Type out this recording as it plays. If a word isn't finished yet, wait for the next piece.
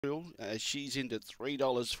She's into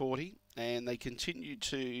 $3.40, and they continue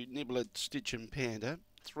to nibble at Stitch and Panda.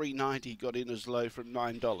 $3.90 got in as low from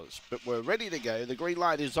 $9, but we're ready to go. The green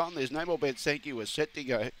light is on. There's no more bets. Thank you. We're set to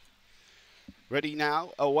go. Ready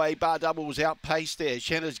now, away, Bar Double's outpaced there.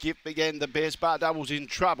 Shanna's Gift began the best. Bar Double's in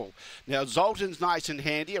trouble. Now Zoltan's nice and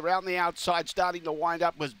handy. Around the outside, starting to wind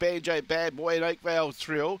up was Banjo Bad Boy and Oakvale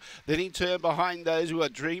Thrill. Then in turn behind those who are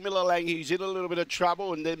Dream Lang, who's in a little bit of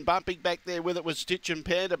trouble, and then bumping back there with it was Stitch and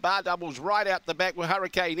Panda. Bar Double's right out the back with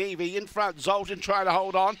Hurricane Evie. In front, Zoltan trying to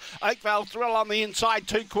hold on. Oakvale Thrill on the inside,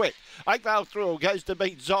 too quick. Oakvale Thrill goes to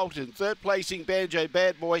beat Zoltan. Third placing, Banjo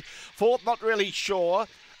Bad Boy. Fourth, not really sure.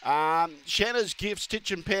 Shanna's Gift, Stitch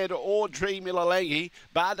and Panda or Dream Ilalangi.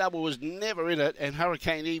 Bar Double was never in it, and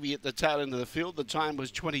Hurricane Evie at the tail end of the field. The time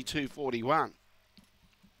was 22:41.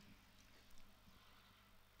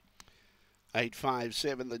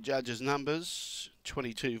 857 the judges' numbers.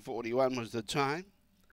 22:41 was the time.